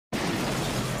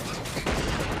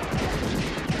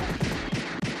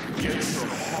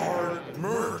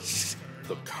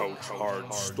The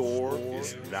Couchhard store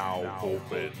is now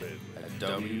open at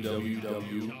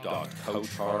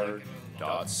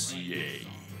www.couchhard.ca.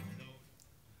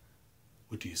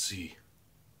 What do you see?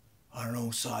 I don't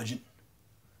know, Sergeant.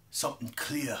 Something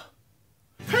clear.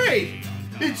 Hey!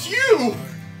 It's you!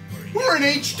 We're in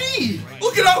HD!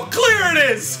 Look at how clear it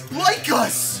is! Like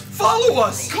us! Follow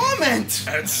us! Comment!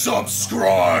 And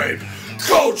subscribe!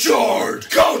 Couchhard!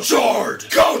 Couchhard!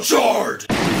 Couchhard!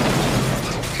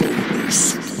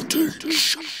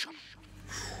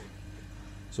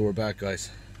 So we're back,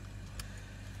 guys.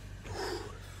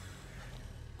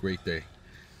 Great day.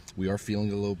 We are feeling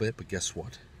it a little bit, but guess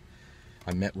what?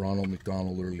 I met Ronald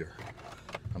McDonald earlier.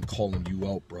 I'm calling you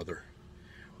out, brother.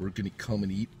 We're gonna come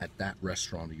and eat at that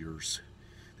restaurant of yours.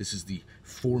 This is the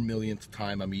 4 millionth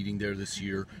time I'm eating there this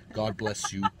year. God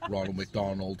bless you, Ronald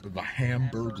McDonald, the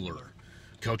Hamburglar.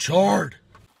 Couchhard!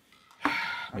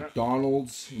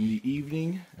 McDonald's in the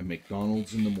evening and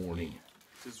McDonald's in the morning.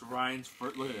 This is Ryan's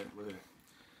first. Look at it. Look at it.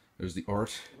 There's the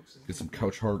art. Get some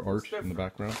Couchhard art in the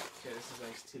background. Okay, this is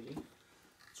iced tea.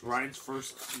 It's Ryan's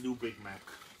first new Big Mac.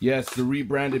 Yes, the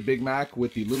rebranded Big Mac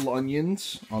with the little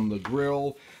onions on the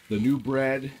grill, the new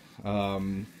bread.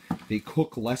 They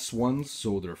cook less ones,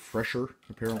 so they're fresher,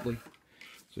 apparently.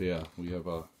 So yeah, we have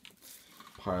a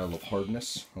pile of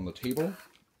hardness on the table.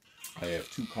 I have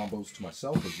 2 combos to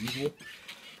myself, as usual.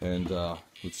 And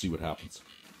let's see what happens.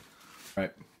 All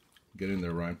right, get in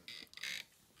there, Ryan.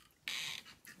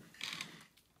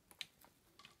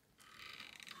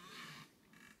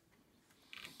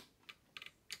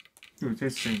 Dude, it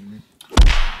tastes the same.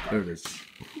 There it is.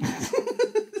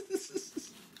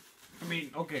 I mean,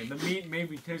 okay, the meat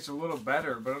maybe tastes a little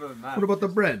better, but other than that, What about the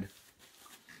bread?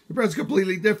 The bread's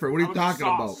completely different. What are you talking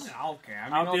about? Yeah, okay,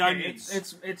 I mean,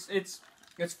 okay,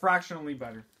 it's fractionally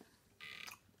better.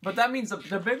 But that means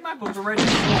the Big Mac was already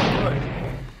so good.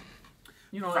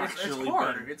 You know, it's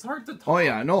hard. better. It's hard to talk. Oh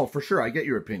yeah, no, for sure. I get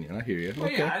your opinion. I hear you. Well,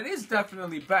 Okay. yeah, it is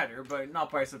definitely better, but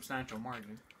not by a substantial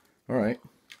margin. All right.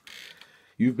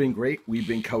 You've been great. We've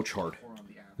been Couchhard.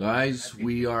 Guys,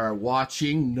 we are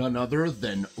watching none other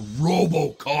than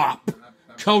RoboCop.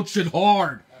 Couch it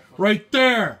hard. Right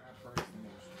there.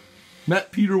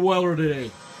 Met Peter Weller today.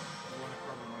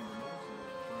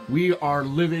 We are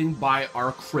living by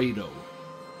our credo.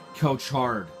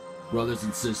 Couchhard, brothers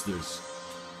and sisters.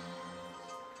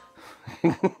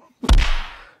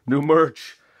 New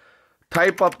merch.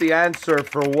 Type up the answer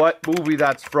for what movie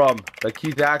that's from that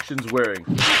Keith Action's wearing.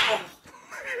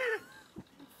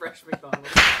 Fresh McDonald's.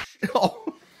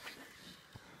 Oh.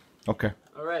 Okay.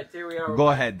 All right, here we are. Go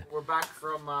ahead. We're back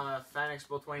from Fan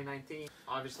Expo 2019.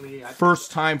 Obviously,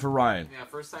 First time for Ryan. Yeah,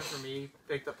 first time for me.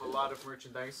 Picked up a lot of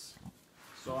merchandise,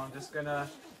 so I'm just gonna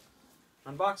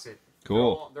unbox it.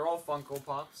 Cool. They're all Funko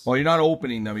Pops. Well, you're not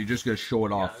opening them. You're just gonna show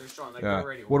it off. Yeah, they're showing like Yeah. they're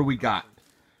already. What do we got?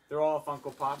 They're all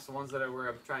Funko Pops. The ones that I'm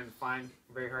trying to find,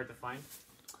 very hard to find.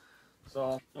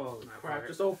 So. Oh crap!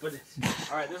 Just open it.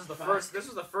 All right, this is the first. This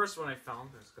was the first one I found.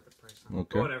 Let's get the price on.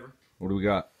 Okay. Whatever. What do we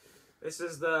got? This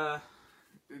is the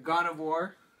God of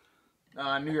War,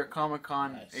 New York Comic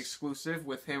Con exclusive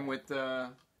with him with the.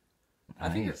 I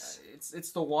think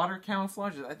it's the water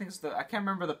camouflage. I think it's the. I can't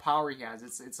remember the power he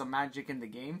has. It's a magic in the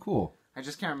game. Cool. I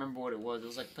just can't remember what it was. It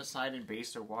was like Poseidon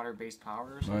based or water based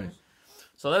power or something. Nice.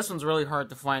 So this one's really hard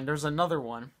to find. There's another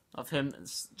one of him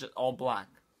that's just all black,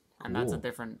 and Cool.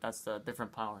 that's the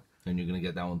different power. And you're gonna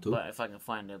get that one too. But if I can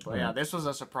find it, but yeah, this was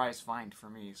a surprise find for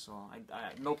me. So I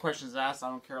no questions asked. I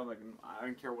don't care. Like I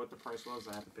don't care what the price was.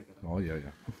 I had to pick it up. Oh yeah,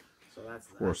 yeah. So that's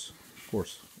that. Of course, of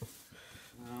course.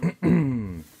 I'll do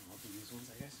these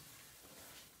ones, I guess.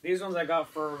 These ones I got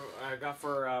for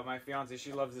my fiance.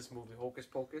 She loves this movie, Hocus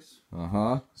Pocus. Uh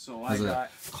huh. So I got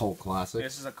cult classic.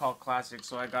 this is a cult classic.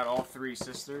 So I got all 3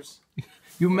 sisters.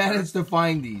 You managed to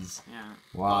find these. Yeah.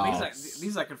 Wow. Well,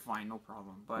 these I could find no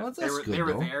problem. But Well, they were good, they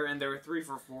were though. there and they were 3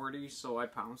 for $40. So I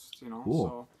pounced. You know.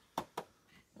 Cool. So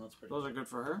those are good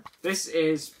for her. This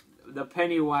is the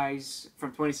Pennywise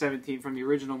from 2017 from the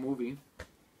original movie.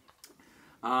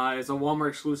 It's a Walmart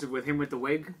exclusive with him with the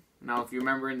wig. Now, if you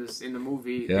remember in the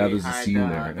movie, Yeah, there's a scene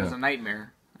there. There's Yeah. a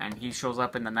nightmare, and he shows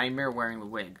up in the nightmare wearing the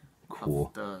wig.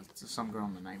 Cool. Of some girl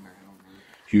in the nightmare. I don't remember.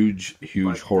 Huge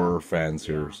But, horror fans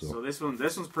Yeah, here. so So. this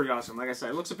one's pretty awesome. Like I said,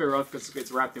 it looks a bit rough because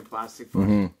it's wrapped in plastic. But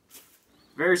Mhm.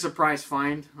 very surprise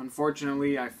find.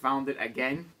 Unfortunately, I found it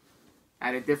again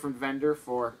at a different vendor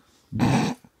for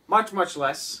much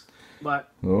less.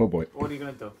 But Oh boy. what are you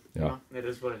gonna do? Yeah. You know, it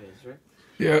is what it is, right?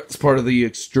 Yeah, it's part of the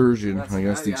excursion. That's- I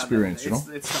guess the yeah, experience. You know.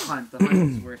 It's the hunt. The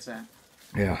hunt is where it's at.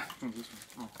 Yeah.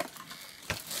 Oh.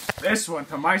 This one,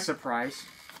 to my surprise,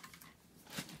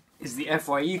 is the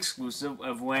FYE exclusive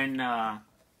of when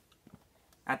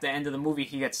at the end of the movie,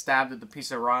 he gets stabbed with a piece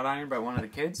of wrought iron by one of the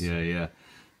kids. Yeah.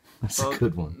 That's So a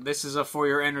good one. This is a for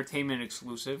your entertainment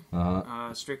exclusive.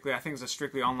 Strictly, I think it's a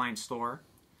strictly online store.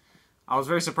 I was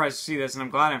very surprised to see this, and I'm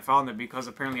glad I found it because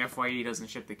apparently FYE doesn't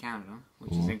ship to Canada,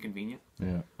 which is inconvenient.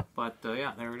 Yeah. But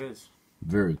yeah, there it is.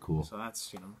 Very cool. So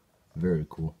that's, you know, Very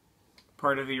cool.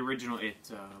 part of the original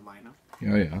It lineup.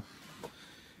 Yeah.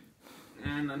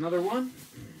 And another one.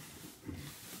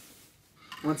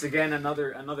 Once again,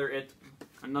 another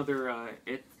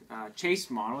It chase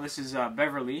model. This is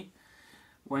Beverly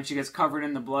when she gets covered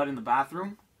in the blood in the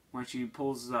bathroom when she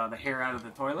pulls the hair out of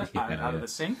the toilet, out of the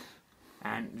sink,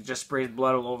 and just sprays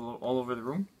blood all over the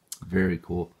room. Very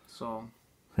cool. So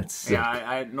That's sick. yeah,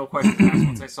 I had no question to ask.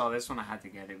 Once I saw this one, I had to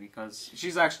get it because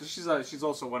she's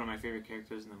also one of my favorite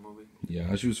characters in the movie.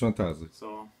 Yeah, she was fantastic.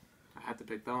 So I had to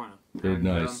pick that one up. Very And,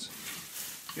 nice.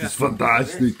 Yeah, It's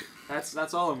fantastic.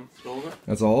 That's all of them. Over.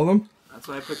 That's all of them? That's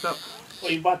what I picked up. Oh,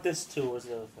 you bought this too. Where's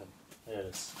the other thing? There it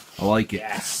is. I like it.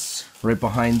 Yes. Right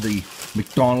behind the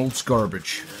McDonald's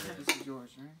garbage. This is yours,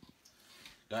 right?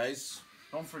 Guys,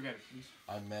 Don't forget it, please.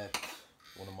 I met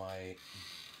one of my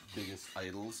biggest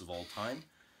idols of all time,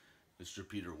 Mr.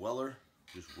 Peter Weller,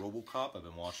 just RoboCop. I've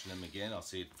been watching him again. I'll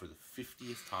say it for the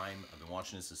 50th time. I've been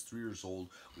watching this since 3 years old.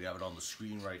 We have it on the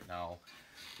screen right now.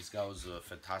 This guy was a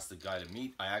fantastic guy to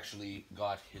meet. I actually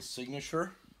got his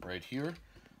signature right here.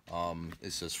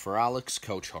 It says, "For Alex,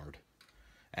 couchhard."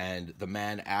 And the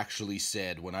man actually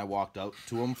said, when I walked out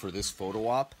to him for this photo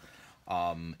op,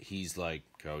 he's like,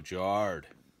 "Couchhard,"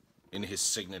 in his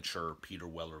signature Peter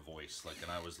Weller voice. Like,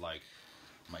 and I was like,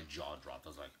 my jaw dropped. I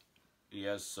was like,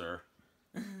 "Yes, sir."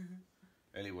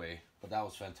 Anyway, but that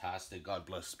was fantastic. God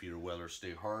bless Peter Weller.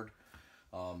 Stay hard.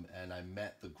 And I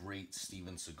met the great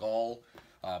Steven Seagal.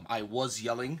 I was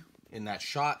yelling in that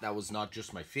shot. That was not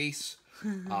just my face.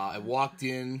 I walked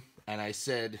in and I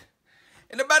said,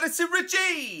 "In the Madison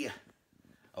Richie!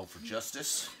 Out for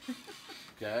justice."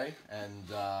 Okay? And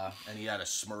he had a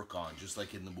smirk on, just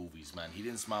like in the movies, man. He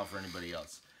didn't smile for anybody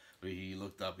else. But he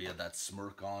looked up, he had that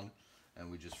smirk on,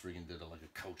 and we just freaking did like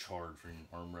a couch hard freaking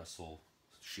arm wrestle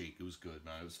shake. It was good,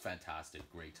 man. It was fantastic.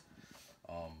 Great.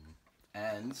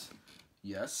 And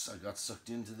yes, I got sucked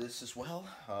into this as well.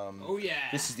 Oh yeah.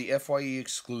 This is the FYE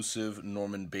exclusive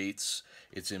Norman Bates.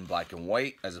 It's in black and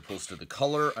white as opposed to the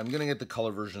color. I'm gonna get the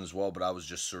color version as well, but I was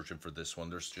just searching for this one.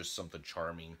 There's just something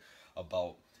charming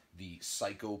about the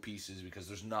Psycho pieces because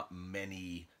there's not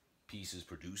many pieces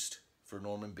produced for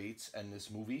Norman Bates and this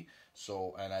movie.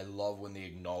 So, and I love when they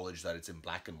acknowledge that it's in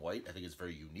black and white. I think it's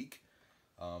very unique.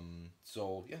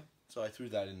 So yeah, so I threw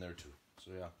that in there too.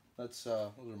 So yeah, that's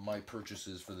those are my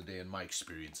purchases for the day and my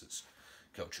experiences.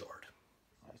 Couchhard.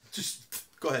 Just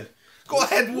go ahead. Go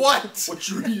ahead. What? What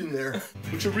you reading there?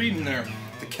 What you reading there?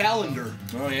 The calendar.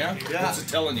 Oh, yeah? Yeah. What's it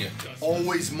telling you?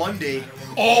 Always Monday.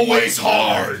 Always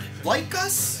hard! Like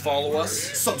us. Follow us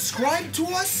Subscribe to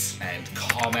us. and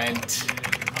comment.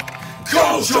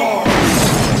 Couchhard!